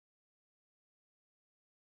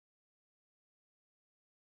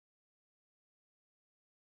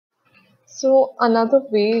So another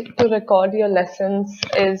way to record your lessons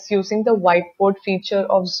is using the whiteboard feature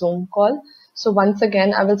of Zoom call. So once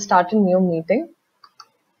again, I will start a new meeting.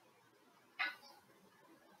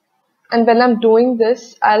 And when I'm doing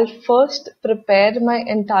this, I'll first prepare my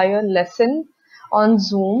entire lesson on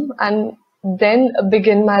Zoom and then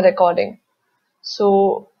begin my recording.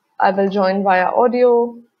 So I will join via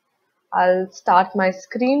audio. I'll start my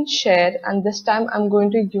screen share, and this time I'm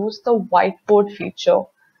going to use the whiteboard feature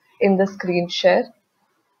in the screen share.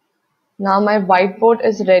 Now my whiteboard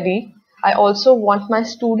is ready. I also want my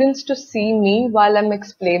students to see me while I'm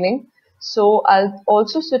explaining. So I'll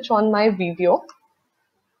also switch on my video.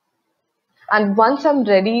 And once I'm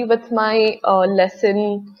ready with my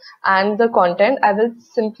lesson and the content, I will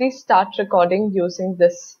simply start recording using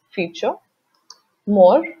this feature,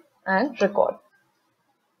 more and record.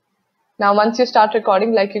 Now once you start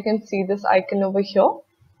recording, like you can see this icon over here,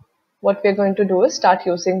 what we're going to do is start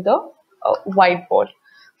using the whiteboard.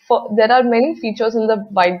 There are many features in the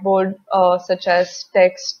whiteboard such as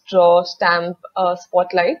text, draw, stamp,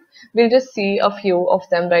 spotlight. We'll just see a few of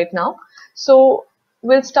them right now. So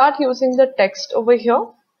we'll start using the text over here,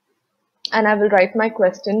 and I will write my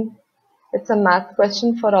question. It's a math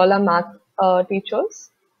question for all our math teachers.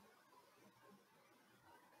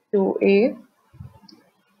 2a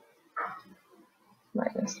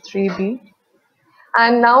minus 3b.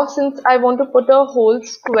 And now since I want to put a whole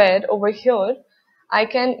square over here, I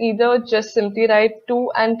can either just simply write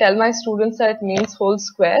 2 and tell my students that it means whole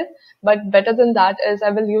square, but better than that is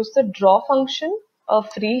I will use the draw function, a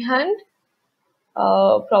freehand,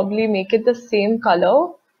 probably make it the same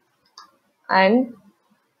color and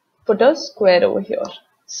put a square over here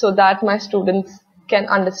so that my students can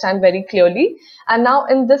understand very clearly. And now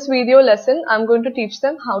in this video lesson, I'm going to teach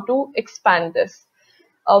them how to expand this.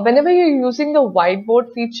 Whenever you're using the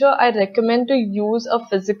whiteboard feature, I recommend to use a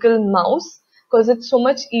physical mouse because it's so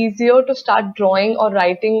much easier to start drawing or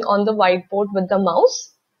writing on the whiteboard with the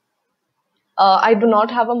mouse. I do not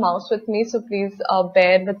have a mouse with me, so please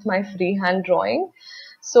bear with my freehand drawing.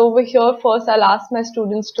 So over here, first I'll ask my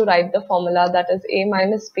students to write the formula, that is a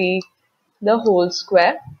minus b, the whole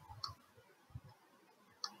square.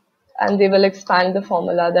 And they will expand the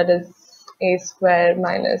formula, that is a square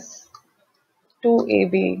minus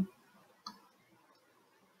 2ab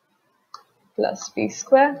plus b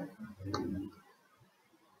square.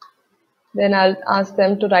 Then I'll ask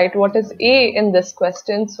them to write what is a in this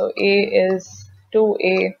question. So a is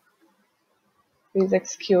 2a. Please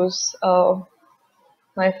excuse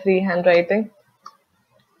my free handwriting.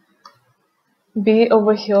 B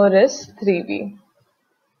over here is 3b.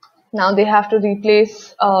 Now they have to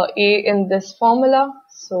replace a in this formula.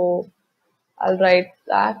 So I'll write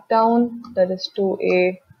that down. That is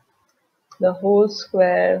 2a the whole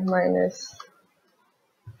square minus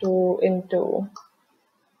 2 into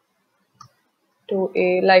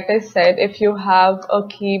 2a. Like I said, if you have a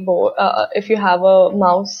keyboard, if you have a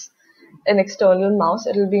mouse, an external mouse,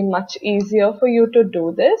 it will be much easier for you to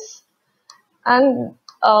do this. And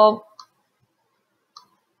an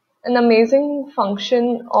amazing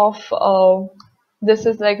function of this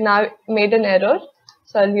is like, now I made an error,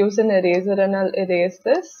 so I'll use an eraser and I'll erase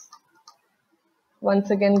this. Once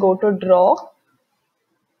again, go to draw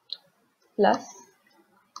plus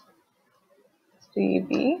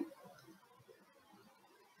 3b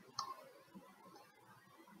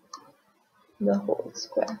the whole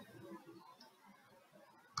square.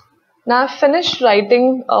 Now I've finished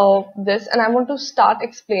writing this and I want to start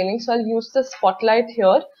explaining, so I'll use the spotlight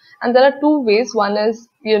here. And there are two ways. One is,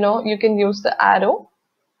 you can use the arrow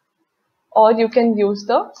or you can use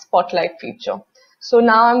the spotlight feature. So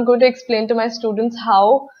now I'm going to explain to my students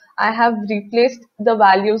how I have replaced the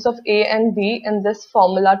values of a and b in this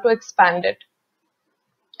formula to expand it,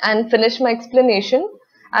 and finish my explanation.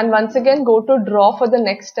 And once again, go to draw for the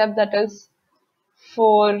next step, that is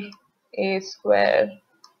 4a square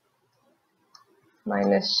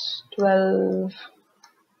minus 12ab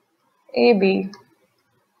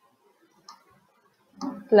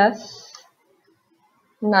plus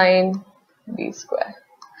 9b square.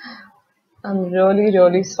 I'm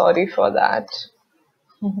really sorry for that.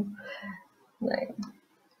 9.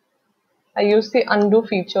 I use the undo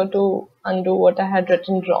feature to undo what I had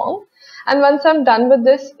written wrong. And once I'm done with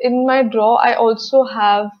this, in my draw, I also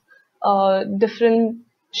have different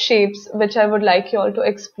shapes which I would like you all to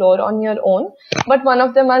explore on your own. But one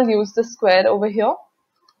of them, I'll use the square over here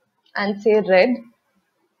and say red.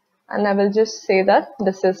 And I will just say that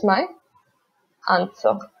this is my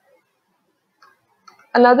answer.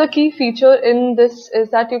 Another key feature in this is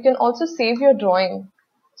that you can also save your drawing.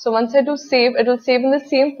 So once I do save, it will save in the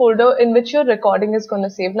same folder in which your recording is going to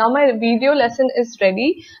save. Now my video lesson is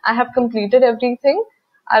ready. I have completed everything.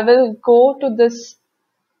 I will go to this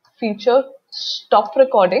feature, stop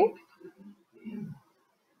recording.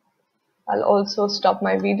 I'll also stop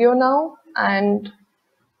my video now and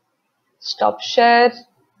stop share.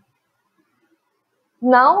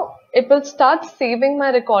 Now it will start saving my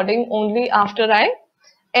recording only after I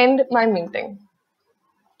end my meeting.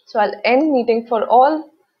 So I'll end meeting for all,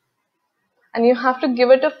 and you have to give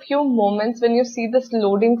it a few moments. When you see this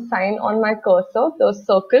loading sign on my cursor, the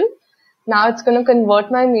circle, now it's going to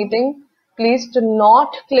convert my meeting. Please do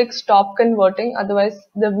not click stop converting, otherwise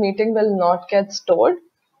the meeting will not get stored.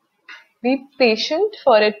 Be patient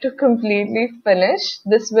for it to completely finish.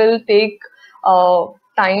 This will take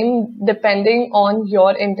time depending on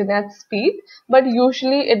your internet speed, but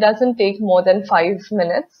usually it doesn't take more than 5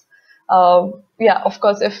 minutes. Yeah, of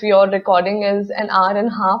course, if your recording is an hour and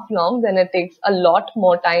a half long, then it takes a lot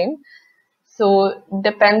more time. So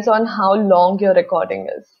depends on how long your recording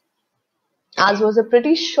is. Ours was a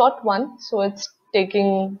pretty short one, so it's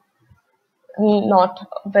taking not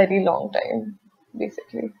a very long time,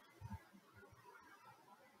 basically.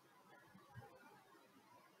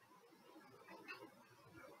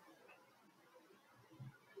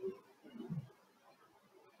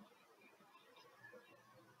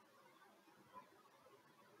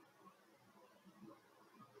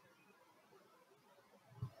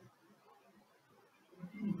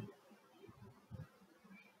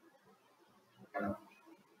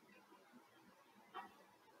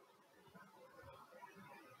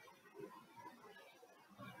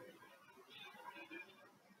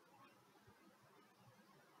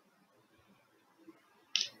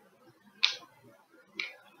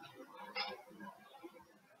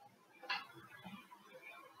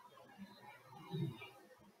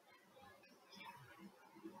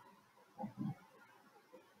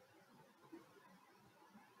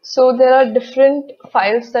 So there are different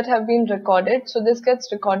files that have been recorded. So this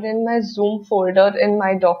gets recorded in my Zoom folder in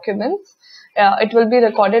my documents. It will be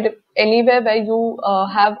recorded anywhere where you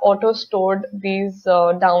have auto stored these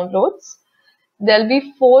downloads. There'll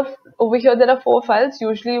be 4 over here. There are 4 files.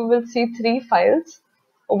 Usually you will see 3 files.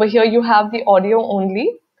 Over here you have the audio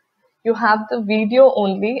only, you have the video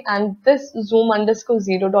only, and this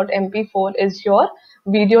zoom_0.mp4 is your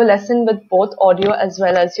video lesson with both audio as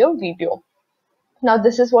well as your video. Now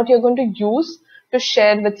this is what you're going to use to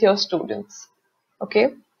share with your students.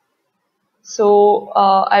 Okay. So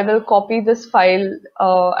I will copy this file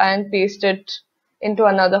and paste it into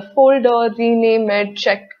another folder, rename it,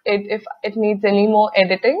 check it if it needs any more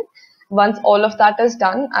editing. Once all of that is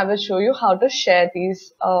done, I will show you how to share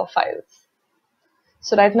these files.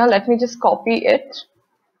 So right now, let me just copy it.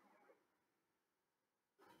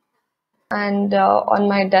 And on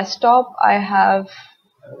my desktop, I have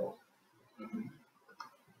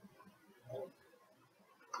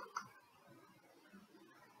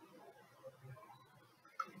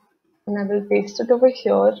and I will paste it over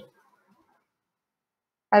here.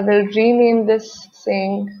 I will rename this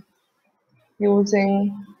saying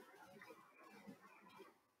using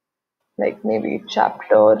like maybe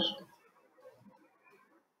chapter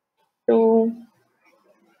 2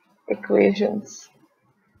 equations.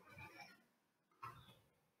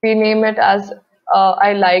 Rename it as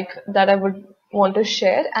I like that I would want to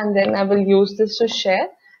share, and then I will use this to share.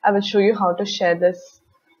 I will show you how to share this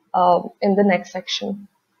in the next section.